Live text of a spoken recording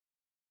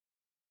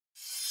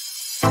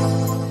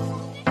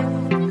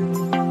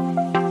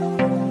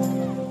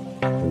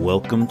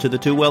Welcome to the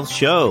Two Wealth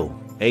Show,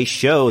 a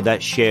show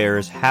that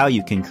shares how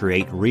you can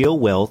create real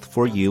wealth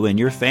for you and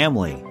your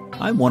family.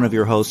 I'm one of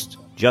your hosts,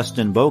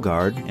 Justin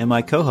Bogard, and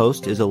my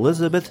co-host is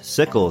Elizabeth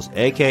Sickles,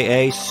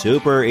 aka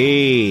Super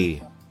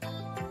E.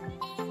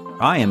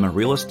 I am a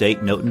real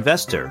estate note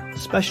investor,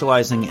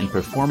 specializing in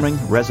performing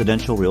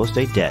residential real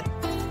estate debt.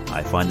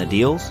 I find the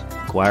deals,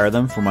 acquire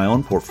them for my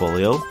own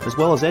portfolio, as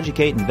well as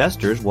educate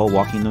investors while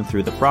walking them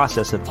through the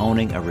process of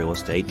owning a real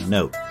estate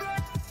note.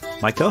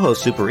 My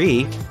co-host Super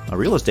E, a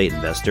real estate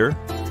investor,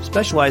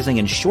 specializing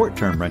in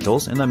short-term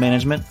rentals and the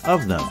management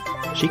of them.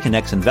 She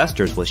connects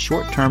investors with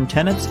short-term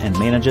tenants and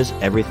manages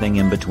everything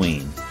in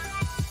between.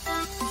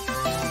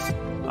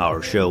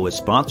 Our show is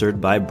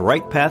sponsored by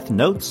BrightPath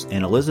Notes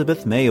and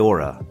Elizabeth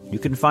Mayora. You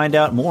can find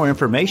out more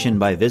information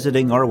by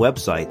visiting our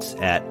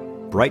websites at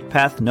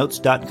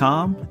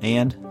brightpathnotes.com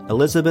and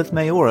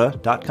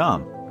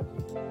elizabethmayora.com.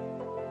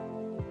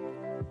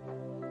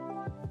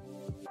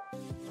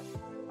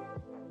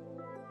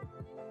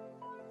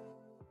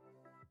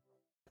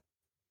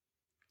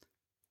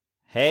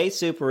 Hey,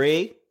 Super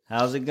E.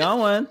 How's it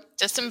going?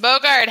 Justin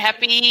Bogard,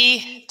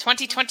 happy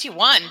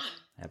 2021.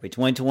 Happy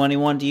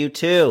 2021 to you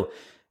too.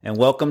 And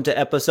welcome to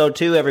episode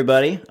 2,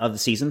 everybody, of the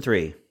season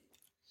 3.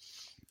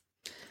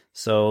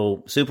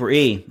 So, Super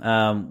E,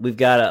 we've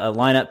got a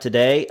lineup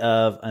today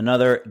of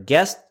another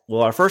guest.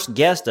 Well, our first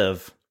guest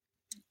of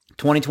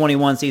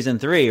 2021 season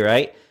 3,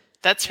 right?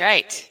 That's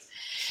right.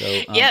 So,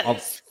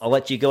 yes. I'll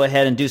let you go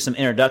ahead and do some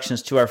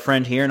introductions to our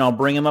friend here, and I'll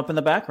bring him up in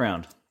the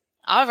background.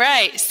 All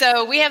right.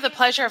 So we have the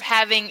pleasure of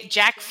having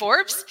Jack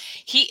Forbes.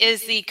 He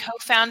is the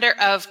co-founder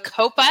of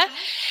COPA.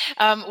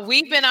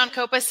 We've been on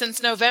COPA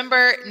since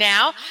November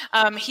now.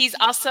 He's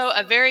also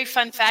a very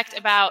fun fact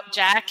about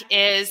Jack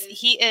is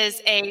he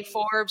is a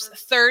Forbes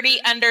 30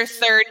 under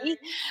 30.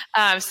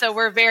 So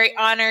we're very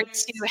honored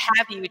to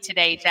have you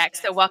today, Jack.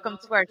 So welcome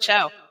to our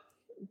show.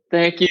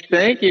 Thank you.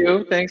 Thank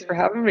you. Thanks for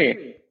having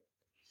me.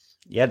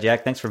 Yeah,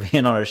 Jack, thanks for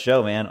being on our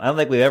show, man. I don't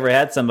think we've ever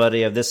had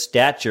somebody of this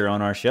stature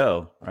on our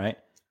show, right?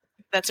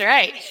 That's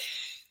right.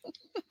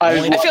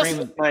 I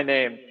feel my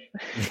name.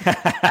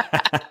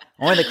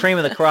 Only the cream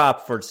of the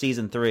crop for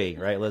season 3,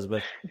 right,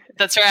 Elizabeth?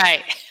 That's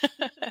right.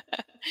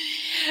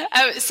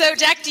 So,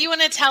 Jack, do you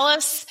want to tell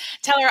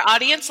our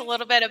audience a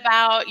little bit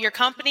about your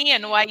company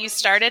and why you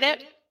started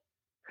it?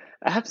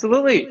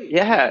 Absolutely.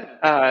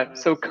 Yeah.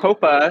 So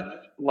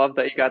COPA, love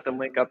that you got the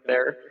link up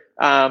there.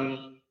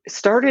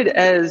 Started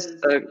as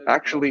a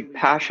actually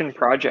passion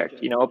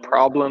project, a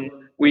problem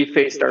we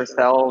faced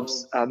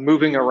ourselves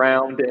moving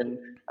around and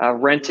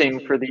renting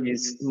for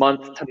these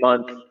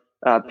month-to-month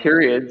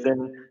periods.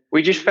 And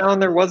we just found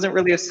there wasn't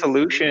really a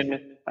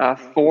solution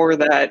for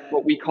that,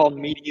 what we call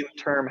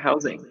medium-term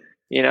housing.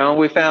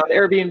 We found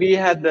Airbnb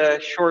had the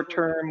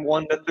short-term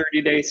 1 to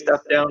 30-day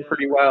stuff down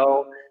pretty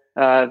well.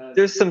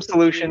 There's some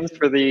solutions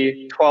for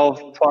the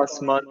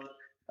 12-plus month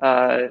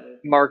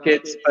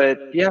markets. But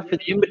yeah, for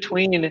the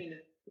in-between,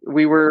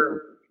 we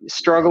were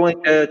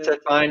struggling to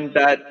find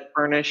that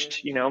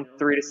furnished,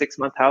 3 to 6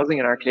 month housing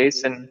in our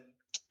case. And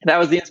that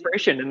was the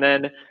inspiration. And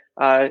then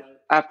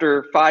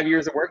after 5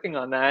 years of working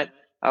on that,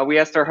 we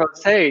asked our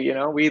hosts, hey,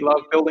 we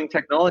love building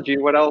technology.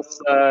 What else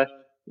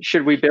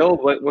should we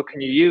build? What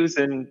can you use?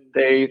 And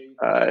they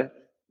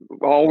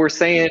all were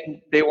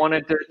saying they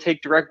wanted to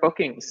take direct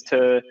bookings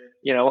to,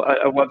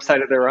 a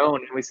website of their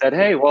own. And we said,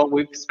 hey, well,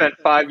 we've spent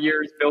 5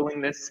 years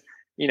building this,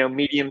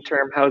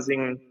 medium-term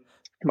housing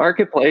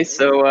marketplace.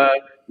 So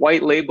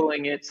white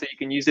labeling it so you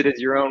can use it as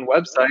your own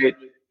website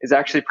is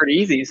actually pretty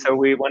easy. So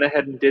we went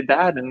ahead and did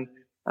that, and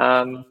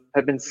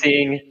have been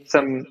seeing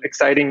some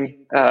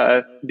exciting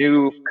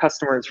new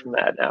customers from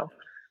that now.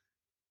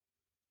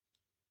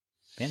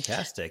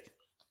 Fantastic.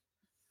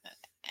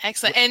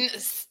 Excellent. And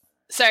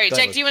sorry,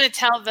 Jack, do you want to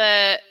tell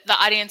the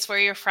audience where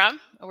you're from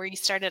or where you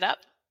started up?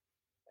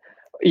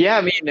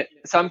 Yeah,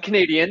 so I'm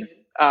Canadian.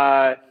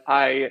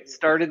 I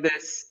started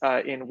this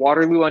in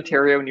Waterloo,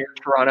 Ontario, near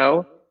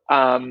Toronto.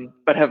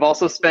 But have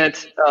also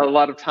spent a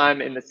lot of time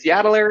in the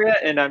Seattle area,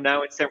 and I'm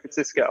now in San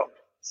Francisco.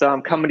 So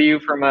I'm coming to you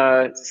from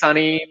a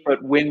sunny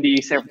but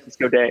windy San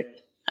Francisco day.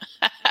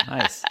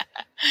 Nice.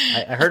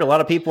 I heard a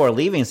lot of people are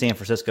leaving San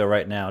Francisco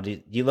right now.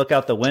 Do you look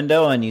out the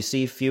window and you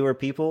see fewer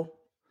people?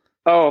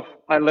 Oh,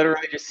 I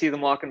literally just see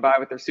them walking by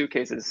with their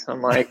suitcases.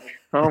 I'm like,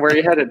 oh, where are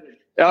you headed?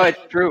 Oh, it's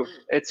true.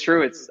 It's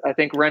true. I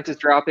think rent is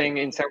dropping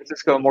in San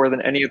Francisco more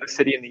than any other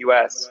city in the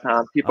U.S.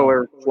 People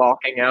are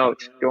flocking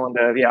out, going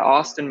to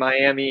Austin,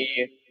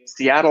 Miami,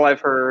 Seattle.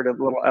 I've heard, a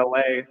little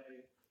L.A.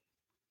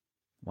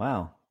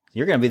 Wow,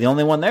 you're going to be the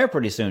only one there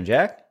pretty soon,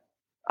 Jack.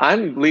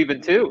 I'm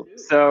leaving too.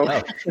 So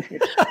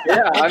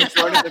yeah, I'm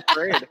joining the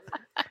parade.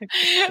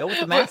 Go with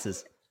the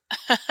masses.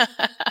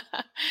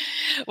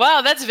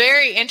 Wow, that's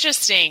very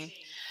interesting.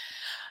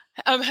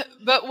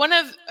 But one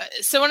of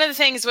the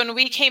things when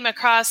we came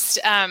across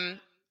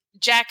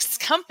Jack's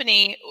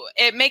company,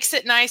 it makes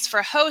it nice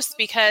for hosts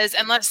because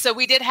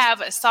we did have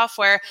a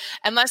software,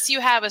 unless you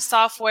have a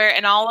software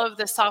and all of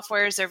the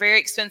softwares are very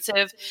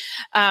expensive.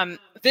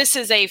 This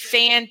is a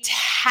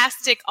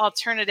fantastic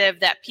alternative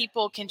that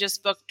people can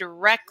just book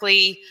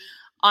directly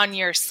on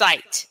your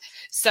site.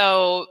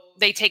 So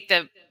they take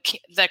the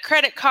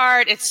credit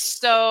card. It's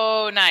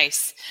so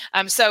nice.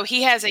 So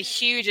he has a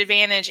huge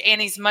advantage,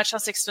 and he's much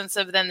less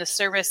expensive than the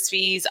service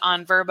fees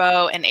on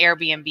Vrbo and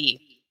Airbnb.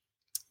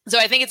 So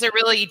I think it's a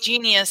really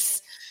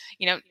genius,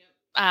 not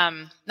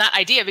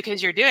idea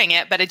because you're doing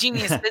it, but a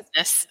genius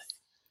business.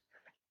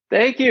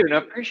 Thank you. And I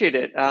appreciate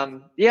it.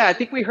 I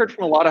think we heard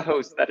from a lot of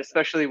hosts that,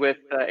 especially with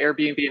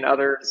Airbnb and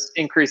others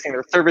increasing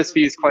their service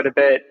fees quite a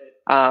bit,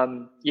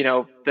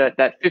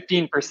 that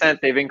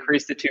 15% they've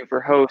increased it to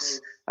for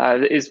hosts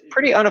is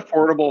pretty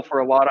unaffordable for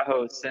a lot of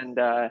hosts. And,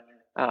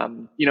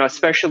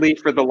 especially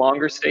for the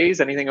longer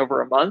stays, anything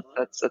over a month,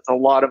 that's a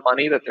lot of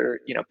money that they're,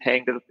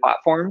 paying to the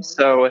platform.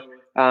 So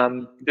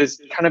there's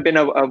kind of been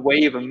a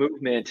wave, a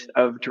movement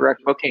of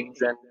direct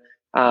bookings.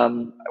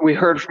 And we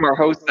heard from our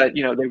hosts that,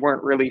 they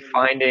weren't really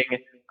finding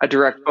a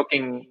direct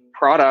booking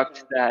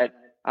product that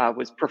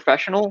was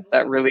professional,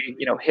 that really,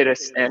 hit a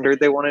standard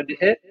they wanted to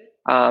hit.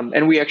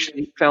 And we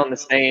actually found the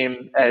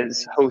same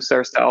as hosts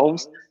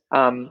ourselves.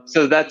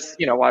 So that's,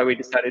 why we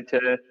decided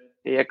to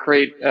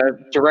create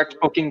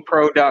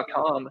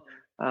directbookingpro.com,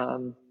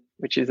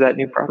 which is that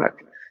new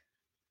product.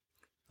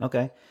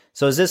 Okay.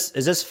 So is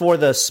this for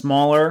the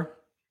smaller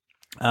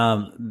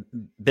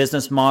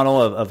business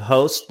model of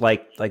hosts,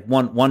 like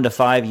 1 to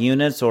 5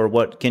 units, or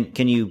what?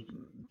 Can you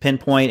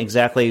pinpoint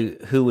exactly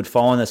who would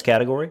fall in this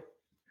category?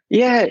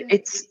 Yeah,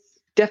 it's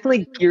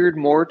definitely geared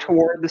more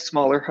toward the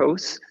smaller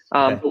hosts.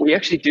 But we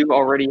actually do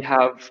already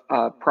have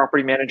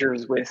property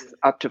managers with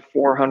up to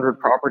 400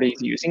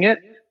 properties using it.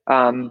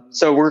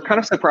 So we're kind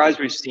of surprised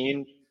we've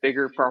seen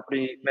bigger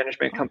property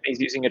management companies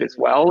using it as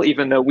well,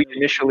 even though we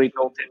initially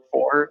built it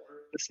for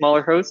the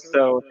smaller hosts.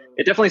 So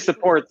it definitely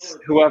supports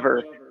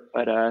whoever.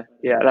 But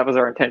that was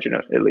our intention,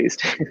 at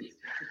least.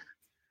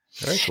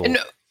 Very cool. And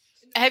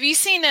have you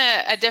seen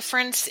a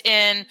difference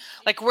in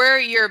where are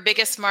your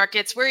biggest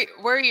markets? Where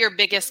are your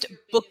biggest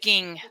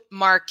booking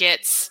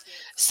markets?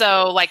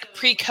 So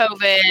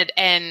pre-COVID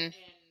and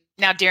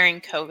now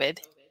during COVID.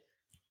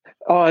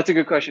 Oh, that's a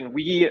good question.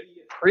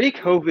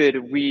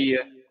 Pre-COVID, we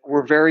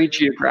were very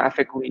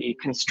geographically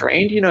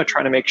constrained,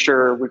 trying to make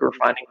sure we were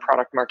finding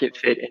product market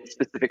fit in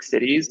specific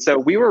cities. So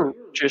we were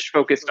just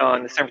focused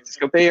on the San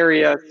Francisco Bay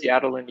Area,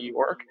 Seattle, and New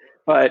York.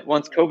 But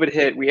once COVID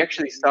hit, we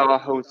actually saw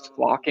hosts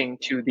flocking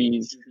to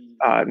these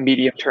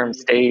medium-term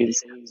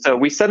stays. So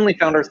we suddenly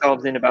found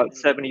ourselves in about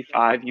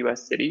 75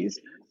 US cities.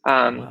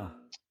 Wow.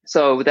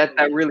 So that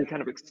really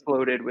kind of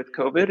exploded with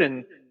COVID.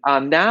 And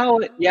now,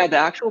 the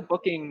actual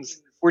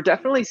bookings, we're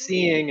definitely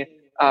seeing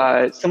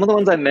some of the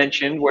ones I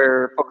mentioned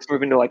where folks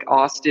move into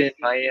Austin,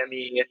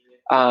 Miami,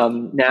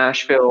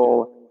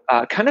 Nashville,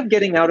 kind of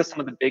getting out of some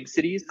of the big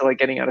cities, so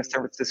getting out of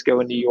San Francisco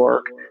and New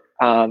York,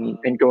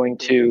 and going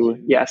to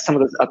some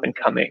of those up and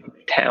coming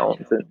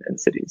towns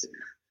and cities.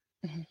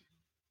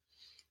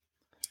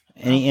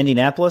 Any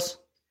Indianapolis?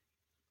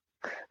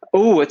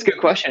 Oh, that's a good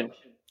question.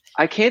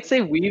 I can't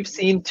say we've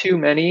seen too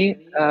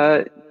many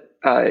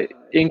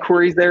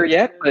inquiries there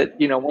yet, but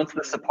once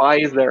the supply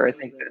is there, I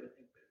think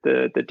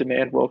that the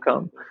demand will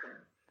come.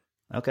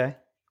 Okay.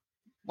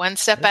 One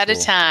step at a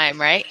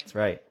time, right? That's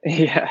right.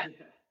 Yeah.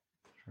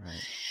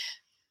 Right.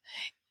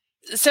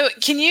 So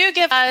can you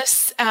give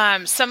us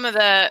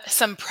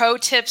some pro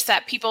tips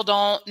that people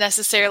don't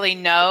necessarily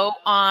know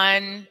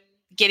on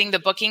getting the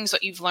bookings,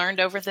 what you've learned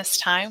over this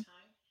time?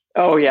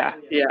 Oh, yeah.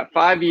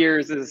 5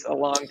 years is a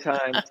long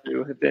time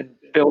to have been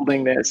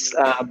building this.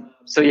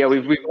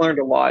 We've learned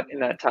a lot in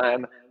that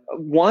time.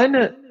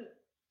 One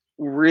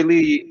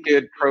really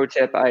good pro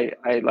tip I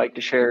like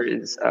to share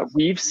is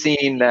we've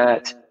seen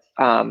that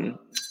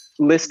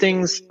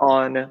listings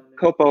on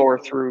Copa or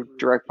through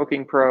Direct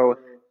Booking Pro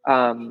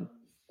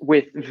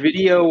with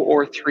video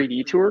or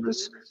 3D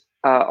tours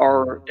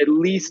are at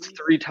least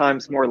 3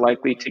 times more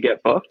likely to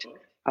get booked.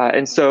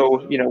 And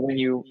so, when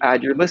you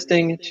add your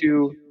listing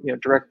to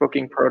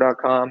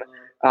directbookingpro.com,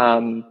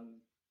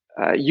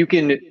 you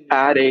can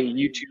add a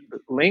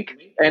YouTube link,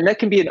 and that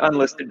can be an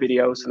unlisted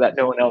video so that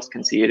no one else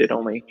can see it. It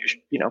only just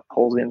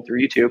pulls in through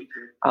YouTube.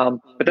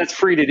 But that's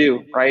free to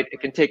do, right?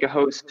 It can take a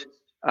host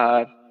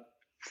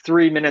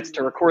 3 minutes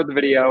to record the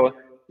video,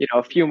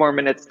 a few more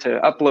minutes to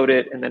upload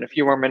it, and then a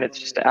few more minutes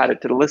just to add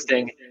it to the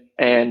listing.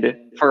 And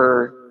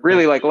for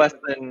really less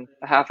than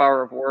a half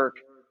hour of work,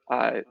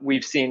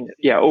 we've seen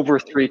over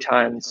 3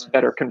 times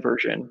better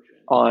conversion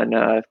on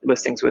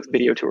listings with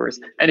video tours.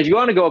 And if you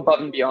want to go above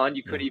and beyond,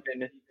 you could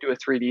even do a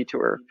 3D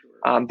tour.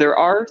 There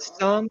are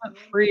some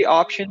free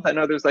options. I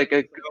know there's a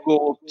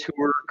Google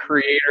Tour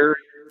Creator,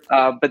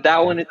 but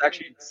that one is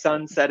actually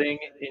sunsetting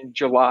in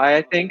July,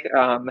 I think.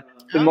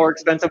 The more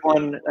expensive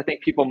one I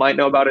think people might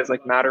know about is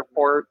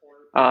Matterport.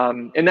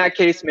 In that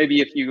case,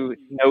 maybe if you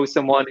know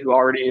someone who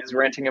already is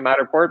renting a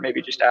Matterport,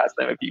 maybe just ask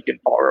them if you can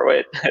borrow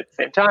it at the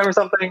same time or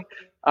something.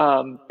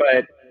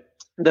 But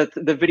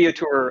the video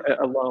tour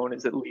alone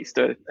is at least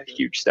a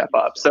huge step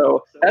up.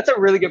 So that's a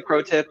really good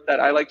pro tip that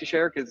I like to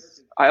share,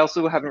 because I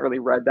also haven't really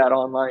read that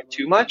online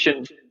too much,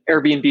 and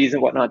Airbnbs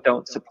and whatnot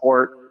don't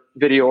support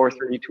video or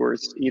 3D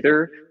tours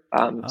either.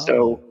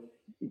 So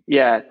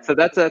yeah, so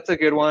that's a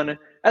good one.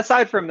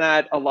 Aside from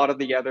that, a lot of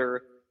the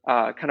other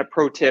kind of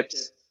pro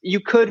tips you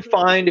could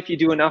find if you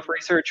do enough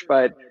research,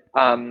 but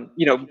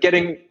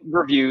getting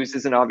reviews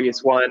is an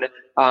obvious one.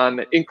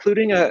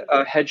 Including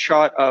a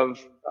headshot of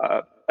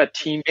a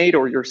teammate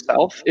or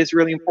yourself is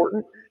really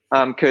important,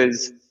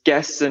 because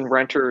guests and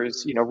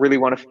renters, really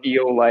want to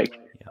feel like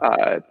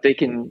they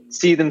can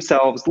see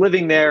themselves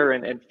living there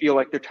and feel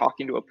like they're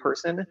talking to a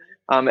person,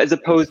 as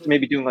opposed to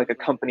maybe doing like a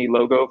company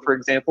logo, for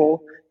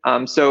example.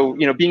 So,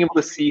 being able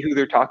to see who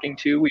they're talking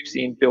to, we've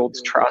seen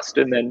builds trust,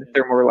 and then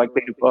they're more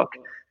likely to book.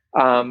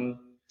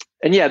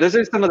 And yeah, those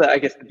are some of the, I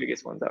guess, the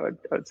biggest ones I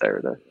would say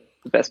are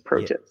the best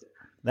pro tips.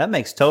 That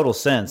makes total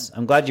sense.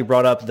 I'm glad you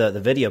brought up the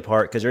video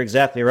part, because you're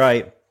exactly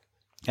right.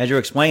 As you're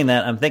explaining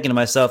that, I'm thinking to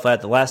myself,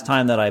 at the last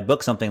time that I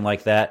booked something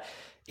like that,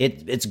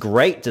 it's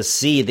great to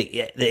see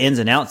the ins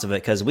and outs of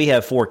it, because we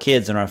have 4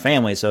 kids in our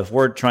family. So if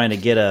we're trying to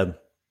get a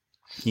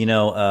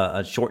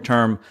short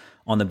term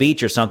on the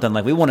beach or something,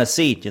 like, we want to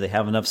see, do they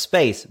have enough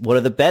space? What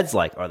are the beds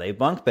like? Are they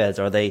bunk beds?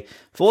 Are they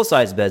full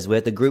size beds? We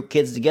have to group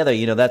kids together.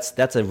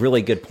 That's a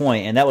really good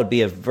point, and that would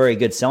be a very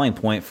good selling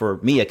point for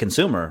me, a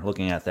consumer,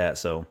 looking at that.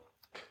 So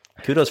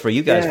kudos for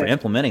you guys for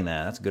implementing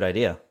that. That's a good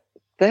idea.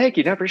 Thank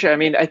you. I appreciate it. I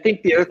mean, I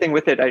think the other thing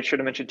with it, I should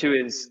have mentioned too,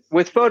 is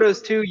with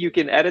photos too, you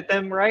can edit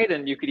them, right?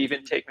 And you could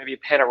even take maybe a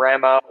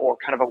panorama or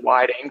kind of a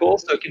wide angle,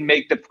 so it can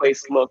make the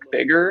place look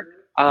bigger.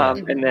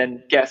 And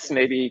then guests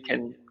maybe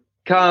can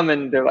come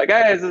and they're like,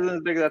 hey, this isn't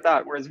as big as I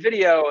thought. Whereas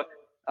video,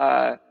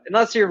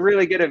 unless you're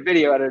really good at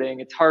video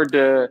editing, it's hard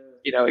to,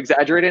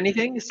 exaggerate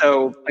anything.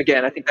 So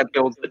again, I think that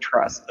builds the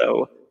trust.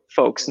 So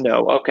folks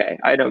know, okay,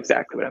 I know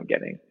exactly what I'm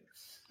getting.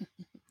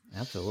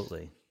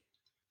 Absolutely.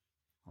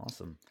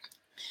 Awesome.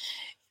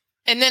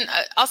 And then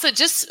also,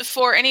 just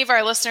for any of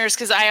our listeners,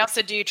 because I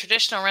also do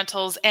traditional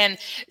rentals, and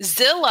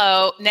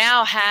Zillow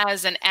now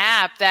has an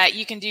app that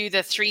you can do the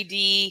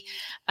 3D,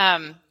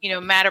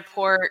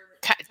 Matterport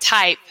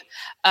type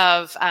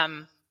of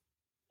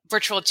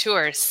virtual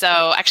tours.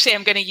 So actually,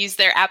 I'm going to use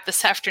their app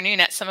this afternoon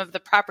at some of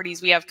the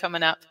properties we have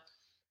coming up.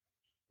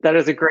 That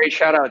is a great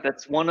shout out.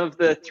 That's one of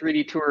the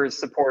 3D tours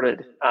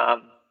supported.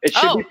 It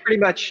should be pretty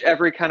much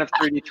every kind of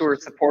 3D tour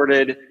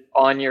supported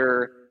on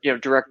your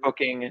direct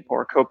booking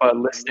or Copa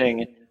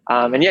listing.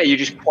 And yeah, you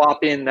just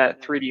plop in that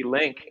 3D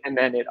link, and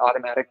then it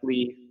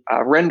automatically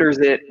renders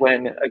it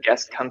when a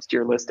guest comes to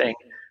your listing.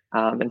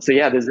 And so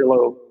yeah, the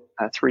Zillow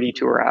 3D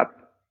tour app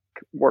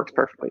works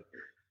perfectly.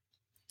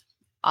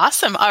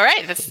 Awesome. All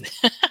right. That's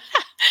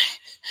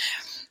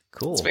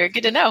cool. It's very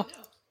good to know.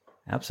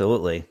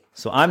 Absolutely.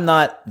 So I'm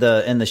not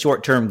in the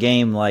short-term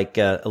game like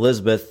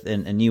Elizabeth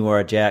and you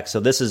are, Jack. So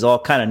this is all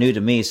kind of new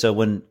to me. So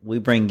when we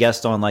bring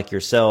guests on like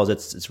yourselves,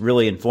 it's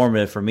really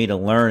informative for me to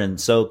learn and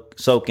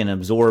soak and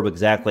absorb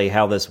exactly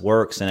how this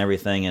works and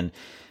everything. And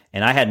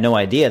I had no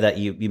idea that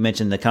you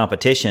mentioned the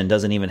competition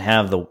doesn't even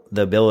have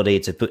the ability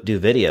to do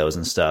videos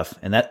and stuff.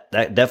 And that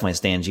definitely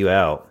stands you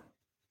out.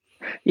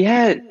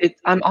 Yeah,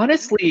 I'm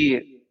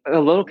honestly a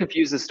little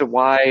confused as to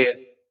why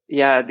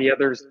the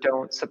others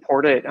don't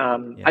support it.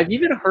 I've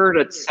even heard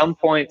at some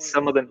point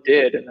some of them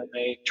did, and then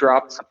they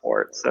dropped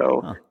support.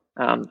 So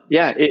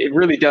it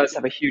really does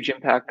have a huge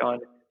impact on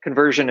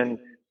conversion. And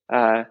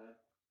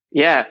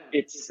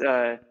it's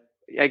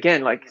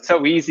again, like,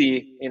 so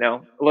easy.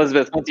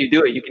 Elizabeth, once you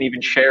do it, you can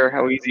even share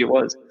how easy it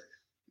was.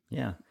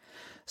 Yeah.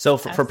 So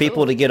for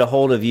people to get a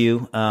hold of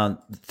you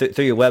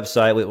through your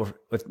website,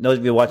 if those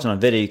of you watching on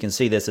video, you can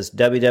see this. It's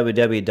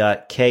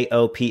www.kopa.co.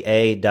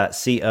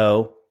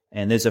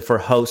 And these are for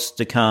hosts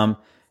to come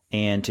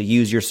and to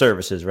use your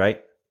services,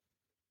 right?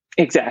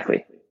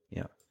 Exactly.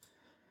 Yeah.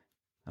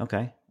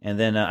 Okay. And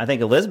then I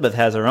think Elizabeth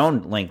has her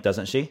own link,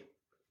 doesn't she?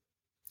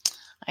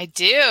 I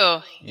do.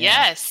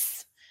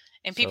 Yes.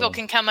 And people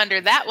can come under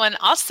that one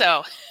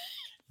also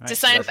to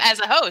sign up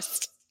as a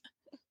host.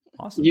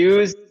 Awesome.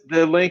 Use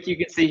the link you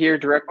can see here,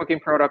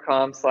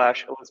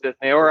 directbookingpro.com/Elizabeth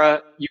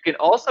Mayora. You can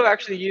also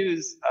actually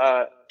use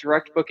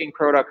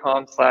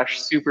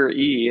directbookingpro.com/Super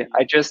E.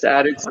 I just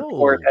added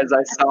support as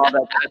I saw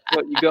that's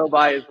what you go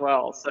by as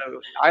well. So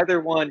either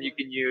one you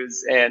can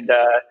use, and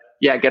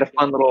get a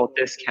fun little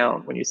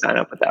discount when you sign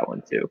up with that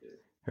one too.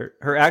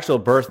 Her actual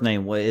birth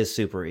name is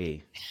Super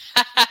E.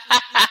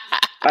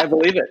 I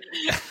believe it.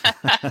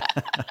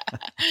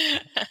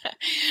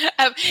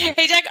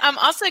 Hey, Jack, I'm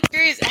also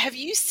curious, have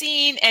you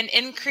seen an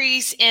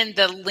increase in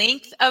the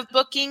length of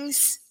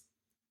bookings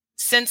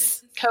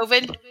since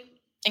COVID?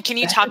 And can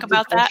you talk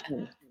about that?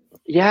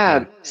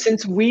 Yeah,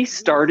 since we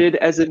started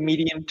as a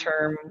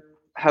medium-term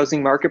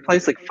housing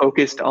marketplace, like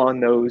focused on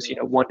those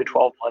 1 to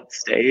 12 month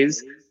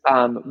stays,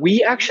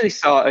 we actually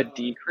saw a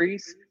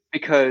decrease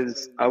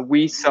because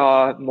we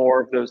saw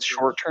more of those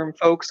short-term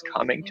folks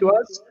coming to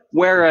us,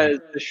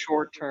 whereas the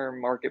short-term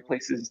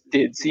marketplaces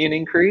did see an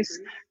increase.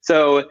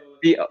 So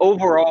the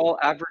overall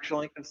average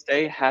length of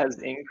stay has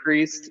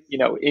increased,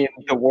 in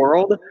the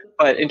world.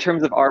 But in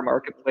terms of our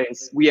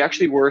marketplace, we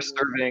actually were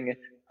serving,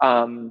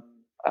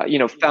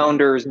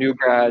 founders, new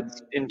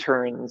grads,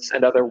 interns,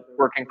 and other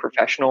working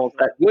professionals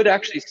that would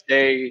actually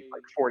stay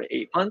like 4 to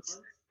 8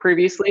 months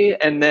previously.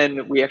 And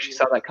then we actually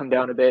saw that come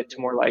down a bit to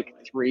more like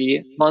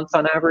 3 months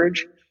on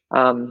average.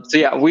 So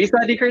yeah, we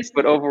saw a decrease,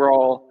 but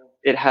overall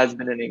it has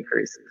been an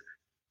increase.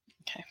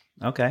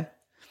 Okay.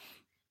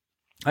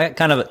 I got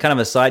kind of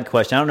a side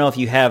question. I don't know if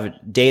you have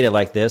data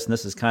like this, and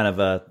this is kind of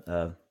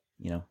a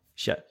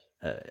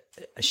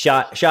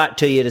shot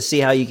to you to see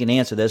how you can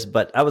answer this.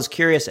 But I was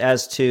curious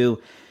as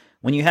to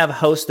when you have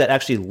hosts that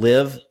actually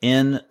live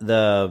in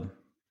the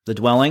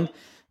dwelling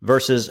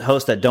versus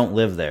hosts that don't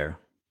live there.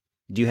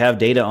 Do you have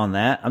data on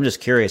that? I'm just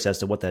curious as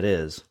to what that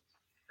is.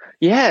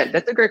 Yeah,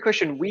 that's a great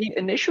question. We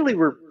initially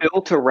were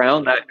built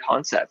around that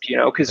concept,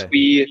 because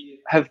we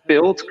have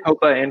built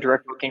Copa and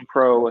Direct Booking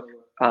Pro,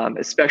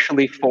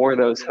 especially for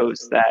those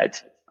hosts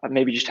that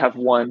maybe just have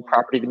one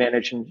property to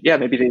manage and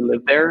maybe they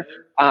live there.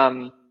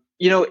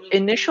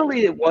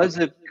 Initially it was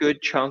a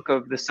good chunk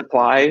of the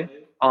supply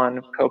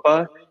on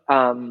Copa,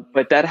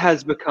 but that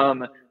has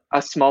become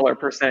a smaller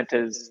percent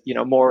as,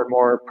 more and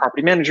more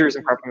property managers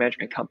and property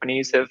management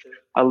companies have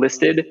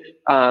listed.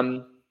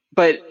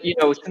 But,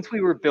 since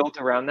we were built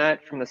around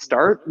that from the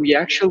start, we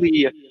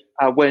actually,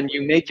 when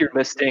you make your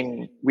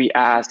listing, we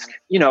ask,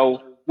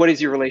 what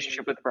is your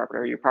relationship with the property?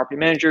 Are you a property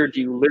manager?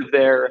 Do you live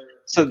there?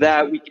 So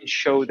that we can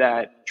show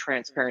that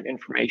transparent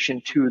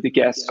information to the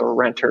guests or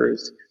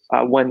renters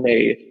when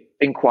they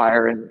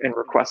inquire and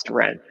request to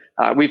rent.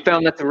 We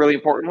found that's a really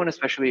important one,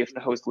 especially if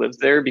the host lives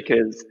there,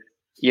 because,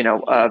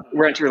 a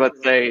renter,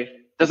 let's say,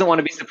 doesn't want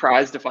to be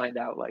surprised to find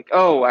out like,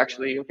 oh,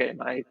 actually, okay,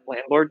 my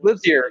landlord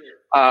lives here.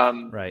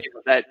 Right.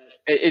 That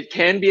it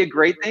can be a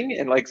great thing.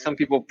 And like some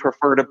people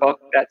prefer to book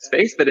that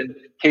space, but in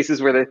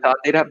cases where they thought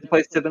they'd have the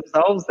place to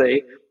themselves,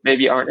 they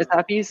maybe aren't as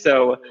happy.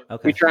 So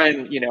we try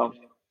and,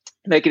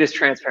 make it as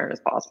transparent as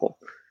possible.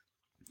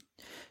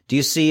 Do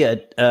you see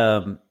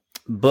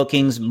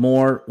bookings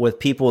more with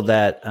people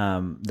that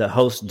the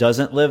host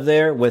doesn't live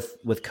there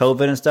with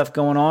COVID and stuff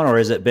going on, or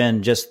has it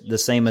been just the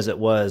same as it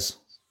was?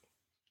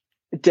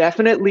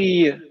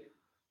 Definitely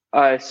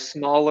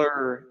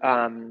smaller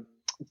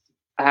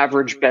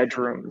average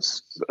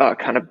bedrooms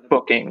kind of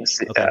bookings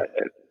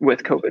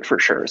with COVID for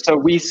sure. So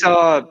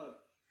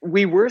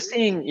we were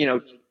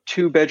seeing,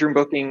 2-bedroom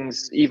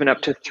bookings, even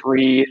up to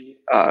 3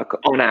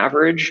 on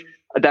average.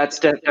 That's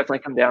definitely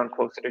come down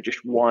closer to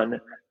just 1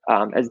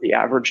 as the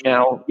average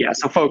now. Yeah,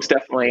 so folks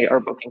definitely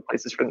are booking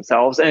places for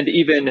themselves. And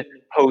even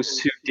hosts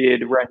who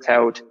did rent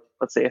out,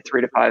 let's say a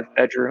 3 to 5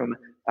 bedroom,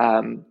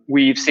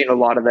 we've seen a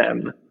lot of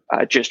them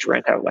just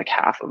rent out like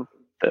half of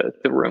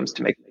the rooms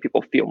to make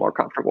people feel more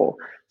comfortable.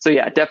 So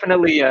yeah,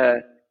 definitely,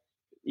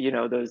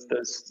 those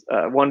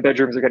 1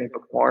 bedrooms are getting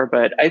booked more,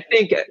 but I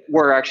think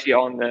we're actually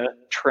on the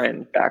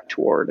trend back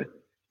toward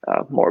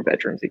more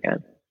bedrooms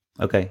again.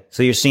 Okay.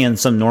 So you're seeing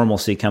some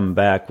normalcy coming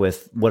back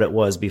with what it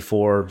was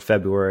before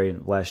February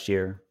last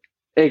year.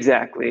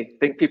 Exactly. I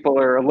think people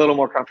are a little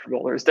more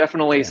comfortable. There's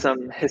definitely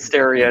some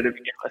hysteria to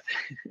begin with.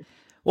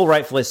 Well,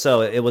 rightfully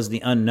so. It was the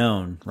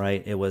unknown,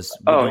 right? It was,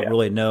 we don't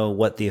really know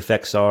what the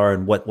effects are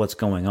and what's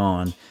going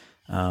on.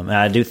 And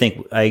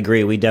I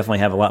agree. We definitely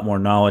have a lot more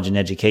knowledge and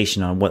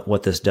education on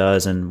what this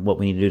does and what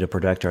we need to do to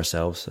protect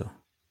ourselves. So,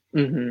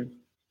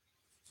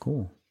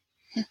 Cool.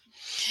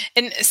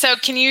 And so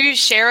can you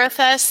share with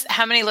us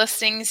how many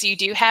listings you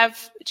do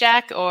have,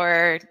 Jack,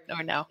 or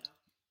no?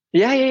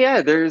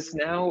 Yeah. There's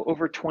now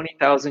over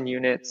 20,000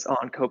 units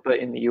on Copa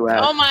in the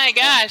U.S. Oh my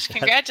gosh.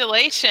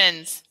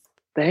 Congratulations.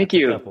 Thank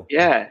you.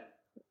 Yeah.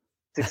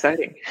 It's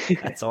exciting.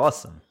 That's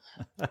awesome.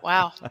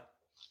 Wow.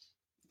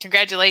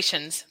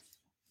 Congratulations.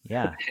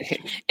 Yeah.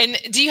 And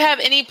do you have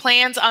any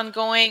plans on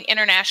going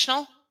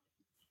international?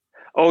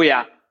 Oh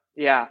yeah.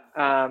 Yeah.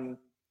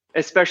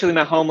 Especially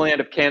my homeland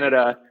of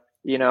Canada.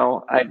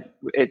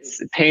 It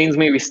pains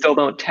me. We still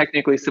don't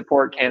technically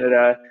support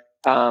Canada.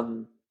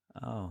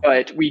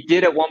 But we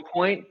did at one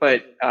point,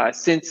 but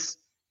since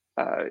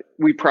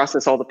we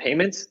process all the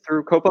payments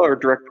through Copa or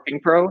Direct Booking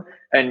Pro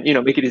and,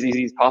 make it as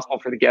easy as possible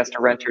for the guest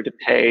or renter to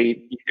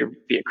pay either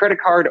via credit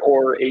card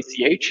or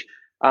ACH.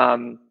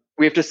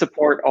 We have to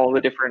support all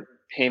the different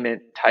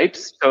payment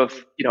types. So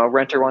if, a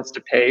renter wants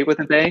to pay with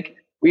a bank,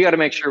 we got to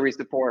make sure we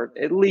support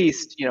at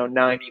least,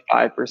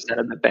 95%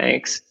 of the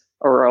banks,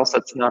 or else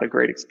that's not a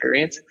great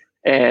experience.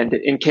 And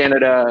in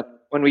Canada,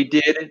 when we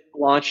did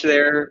launch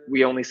there,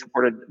 we only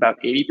supported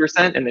about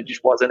 80%, and it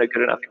just wasn't a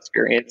good enough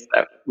experience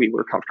that we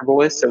were comfortable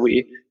with. So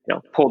we,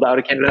 pulled out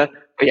of Canada.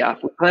 But yeah,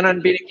 we plan on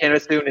being in Canada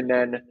soon, and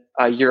then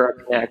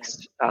Europe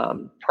next,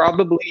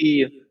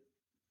 probably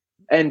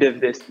end of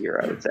this year,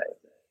 I would say.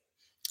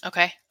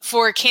 Okay.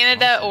 For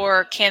Canada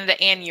or Canada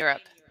and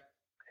Europe?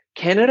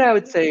 Canada, I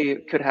would say,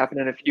 could happen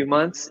in a few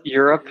months.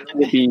 Europe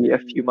will be a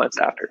few months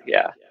after.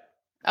 Yeah.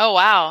 Oh,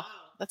 wow.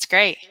 That's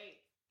great.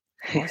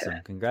 Awesome.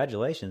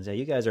 Congratulations. Yeah,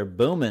 you guys are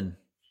booming.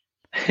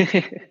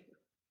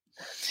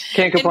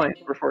 Can't complain.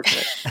 We're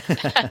fortunate.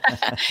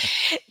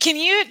 Can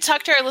you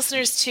talk to our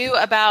listeners too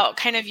about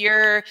kind of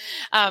your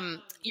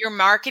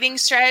marketing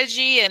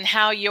strategy and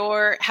how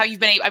you've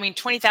been able, I mean,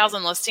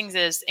 20,000 listings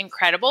is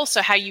incredible.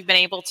 So how you've been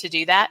able to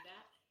do that?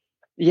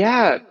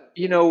 Yeah,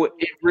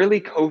 it really,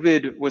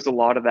 COVID was a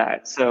lot of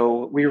that.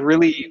 So we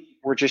really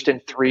were just in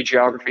 3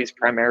 geographies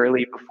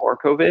primarily before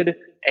COVID.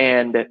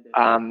 And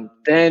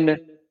then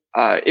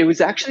it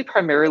was actually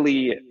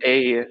primarily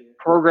a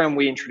program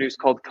we introduced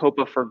called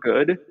Copa for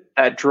Good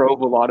that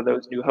drove a lot of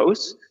those new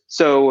hosts.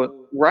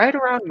 So right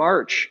around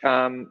March,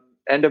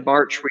 end of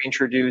March, we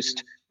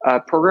introduced a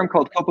program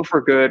called Copa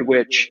for Good,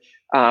 which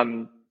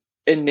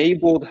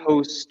enabled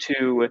hosts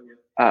to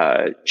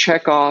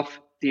check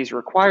off these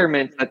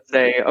requirements that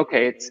say,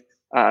 okay,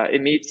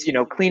 it meets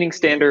cleaning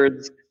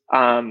standards,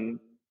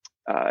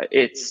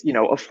 it's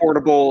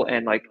affordable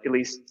and like at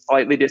least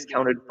slightly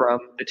discounted from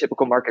the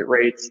typical market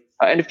rates,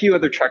 and a few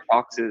other check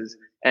boxes.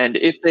 And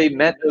if they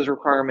met those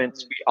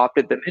requirements, we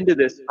opted them into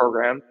this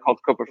program called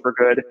Copa for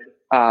Good,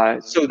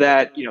 so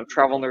that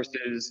travel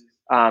nurses,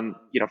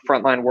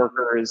 frontline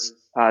workers,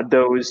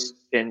 those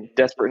in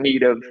desperate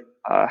need of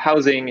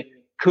housing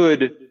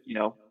could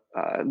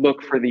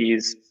look for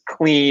these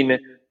clean,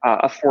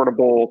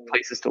 affordable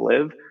places to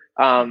live.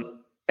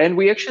 And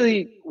we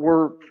actually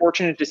were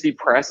fortunate to see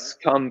press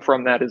come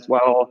from that as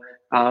well.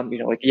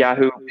 Like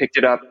Yahoo picked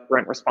it up,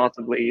 Rent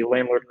Responsibly,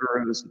 Landlord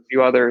Gurus, a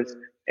few others.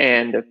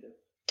 And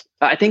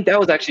I think that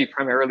was actually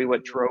primarily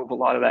what drove a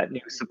lot of that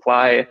new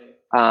supply,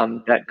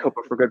 that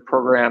Copa for Good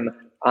program,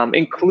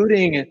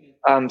 including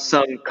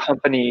some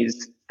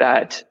companies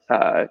that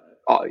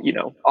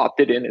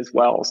opted in as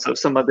well. So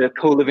some of the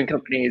co-living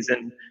companies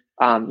and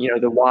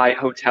the Y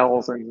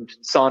hotels and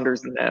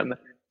Saunders and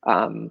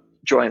them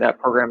joined that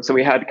program. So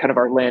we had kind of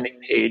our landing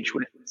page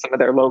with some of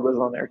their logos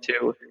on there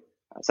too.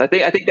 So I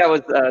think that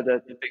was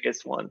the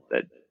biggest one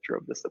that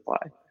drove the supply.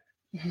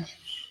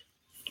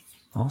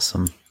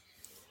 Awesome.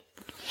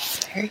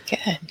 Very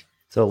good.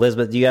 So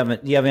Elizabeth, do you have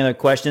any other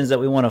questions that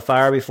we want to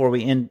fire before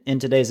we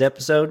end today's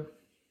episode?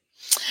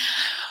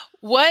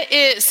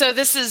 So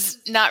this is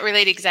not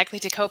related exactly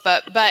to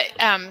Copa, but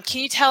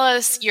can you tell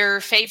us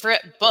your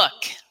favorite book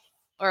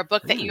or a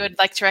book that you would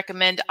like to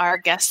recommend our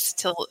guests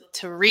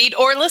to read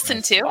or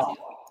listen to? Oh,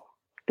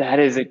 that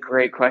is a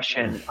great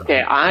question.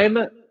 Okay, I'm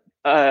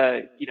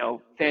a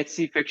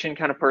fantasy fiction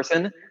kind of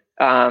person.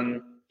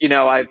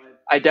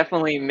 I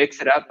definitely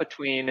mix it up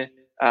between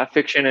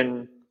fiction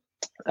and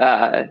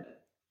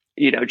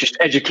just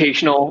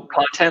educational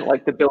content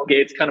like the Bill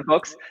Gates kind of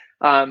books.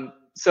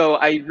 So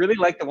I really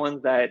like the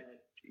ones that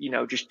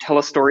just tell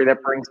a story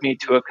that brings me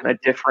to a kind of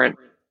different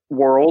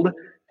world.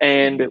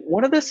 And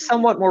one of the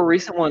somewhat more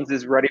recent ones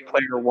is Ready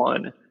Player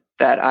One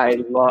that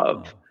I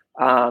love,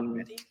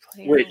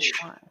 which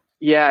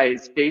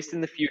is based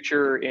in the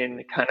future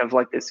in kind of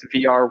like this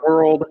VR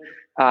world.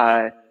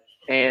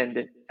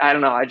 And I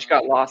don't know, I just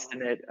got lost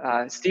in it.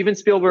 Steven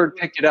Spielberg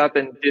picked it up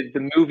and did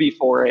the movie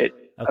for it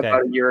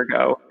about a year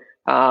ago.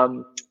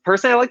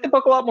 Personally, I like the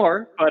book a lot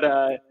more, but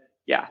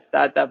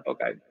that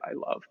book I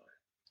love.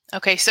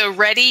 Okay, so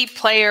Ready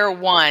Player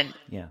One.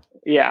 Yeah.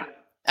 Okay.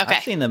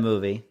 I've seen the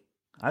movie.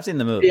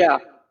 Yeah.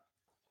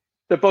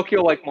 The book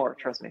you'll like more,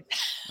 trust me.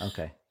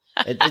 Okay.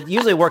 It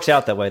usually works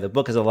out that way. The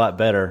book is a lot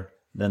better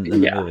than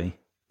the movie.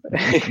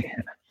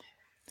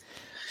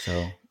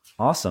 So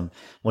awesome.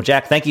 Well,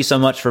 Jack, thank you so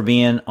much for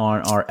being on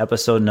our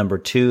episode number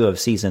 2 of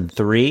season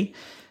 3.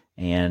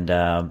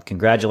 And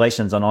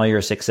congratulations on all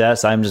your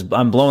success.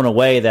 I'm blown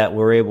away that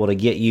we're able to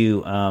get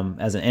you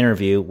as an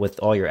interview with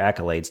all your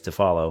accolades to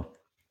follow.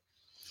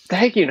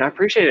 Thank you. And I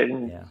appreciate it.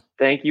 And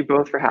thank you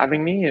both for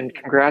having me, and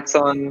congrats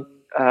on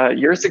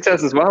your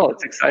success as well.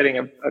 It's exciting.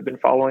 I've been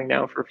following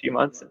now for a few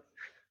months and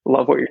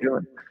love what you're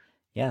doing.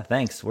 Yeah,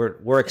 thanks.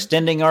 We're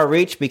extending our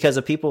reach because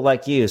of people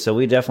like you. So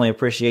we definitely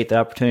appreciate the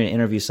opportunity to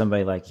interview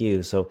somebody like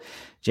you. So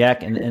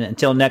Jack, and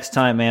until next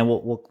time, man,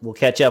 we'll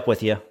catch up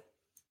with you.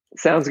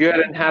 Sounds good,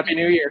 and Happy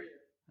New Year.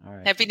 All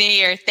right. Happy New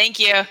Year. Thank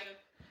you.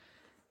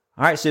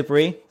 All right, Super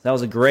E. That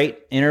was a great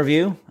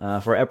interview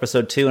for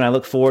episode 2, and I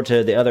look forward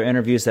to the other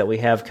interviews that we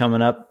have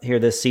coming up here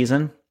this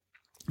season.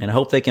 And I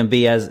hope they can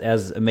be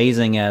as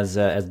amazing as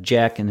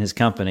Jack and his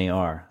company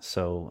are.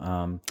 So you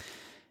have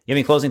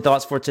any closing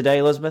thoughts for today,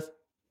 Elizabeth?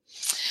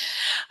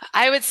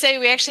 I would say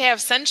we actually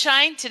have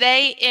sunshine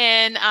today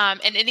in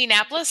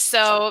Indianapolis.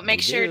 So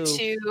make sure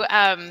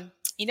to,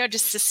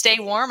 just to stay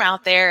warm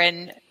out there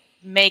and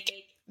make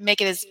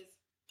it as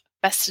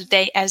best a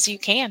day as you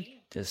can.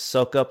 Just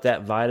soak up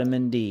that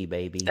vitamin D,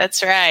 baby.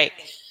 That's right.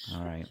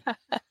 All right. All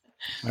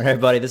right,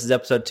 everybody. This is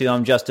episode 2.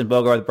 I'm Justin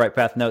Bogard with Bright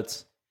Path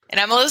Notes. And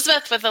I'm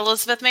Elizabeth with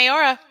Elizabeth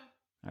Mayora. All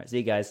right. See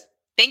you guys.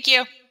 Thank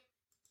you.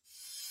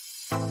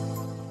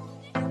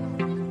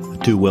 The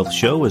Two Wealth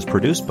Show is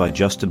produced by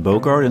Justin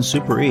Bogard and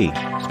Super E,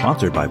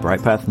 sponsored by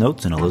Bright Path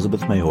Notes and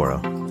Elizabeth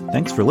Mayora.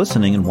 Thanks for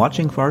listening and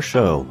watching for our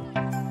show.